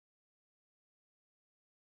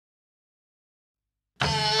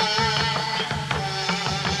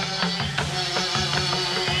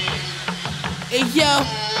Hey yo.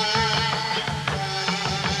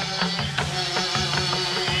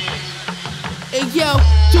 Hey yo,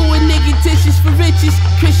 doing nigga dishes for riches.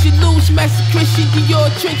 Christian loose, Master Christian, Dior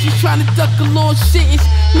trenches, trying to duck a long sentence.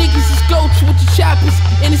 Niggas is goats with the choppers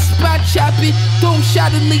in the spot chopping. Don't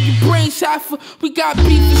shot to leave your brains hot for. We got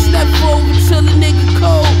beef, it's never over till a nigga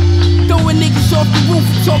cold. Throwing niggas off the roof,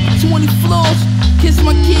 talking 20 floors. Kiss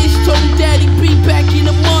my kids, told him daddy be back in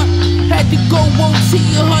a month. Had to go OT,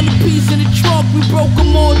 100 pieces in the trunk. We broke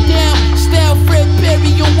them all down. Style Fred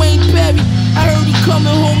Perry or Wayne Perry. I heard he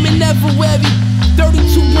coming home and never weary.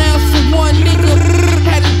 32 rounds for one nigga.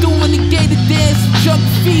 Had to do in the gator dance, junk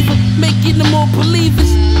fever, making them all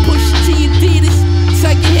believers. Push T Adidas,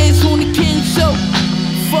 tiger heads on the king show.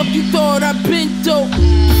 Fuck you thought I been dope.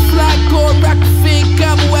 The fly guard, rock the fan,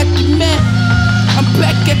 gobble at the mat. I'm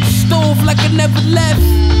back at the stove like I never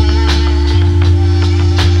left.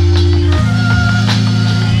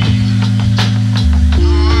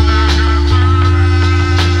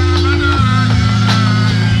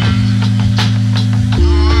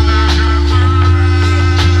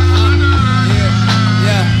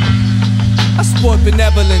 Sport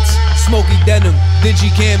benevolence, smoky denim, dingy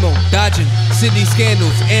camo, dodging city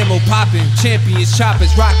scandals, ammo popping, champions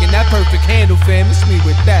choppers rocking that perfect handle, fam. It's me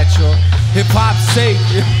with that, y'all. Hip hop safe,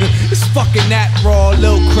 it's fucking that raw,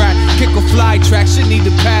 little crack. Kick a fly track, should need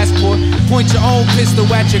a passport. Point your own pistol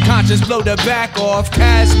at your conscience, blow the back off.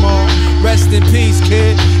 Casmar, rest in peace,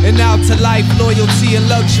 kid. And out to life, loyalty and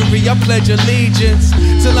luxury. I pledge allegiance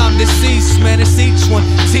till I'm deceased, man. It's each one,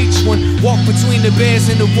 teach one. Walk between the bears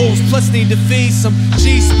and the wolves, plus need to feed some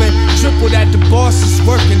G-spin. Triple that the boss is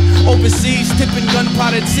working overseas, tipping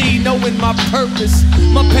gunpowder tea, knowing my purpose.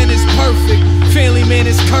 My pen is perfect, family man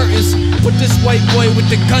is curtains. Put this white boy with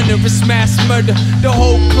the gunner, it's mass murder. The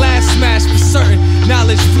whole class smash for certain.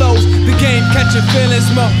 Knowledge flows, the game catching feelings,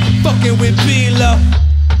 fucking with B-Lo.